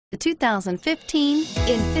The 2015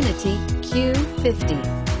 Infiniti Q50.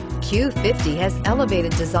 Q50 has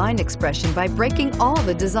elevated design expression by breaking all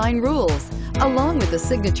the design rules. Along with the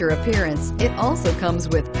signature appearance, it also comes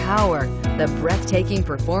with power. The breathtaking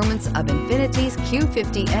performance of Infiniti's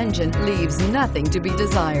Q50 engine leaves nothing to be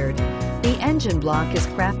desired. The engine block is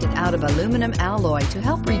crafted out of aluminum alloy to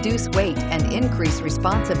help reduce weight and increase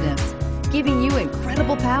responsiveness, giving you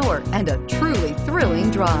incredible power and a truly thrilling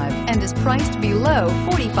drive, and is priced below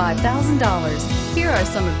 $45,000. Here are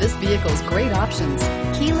some of this vehicle's great options: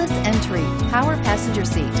 keyless entry, power passenger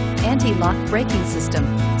seat, anti-lock braking system,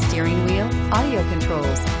 steering wheel audio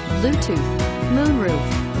controls, Bluetooth,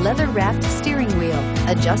 moonroof, leather-wrapped steering wheel,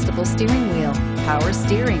 adjustable steering wheel, power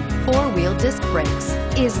steering, four-wheel disc brakes.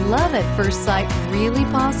 Is love at first sight really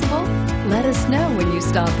possible? Let us know when you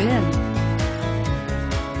stop in.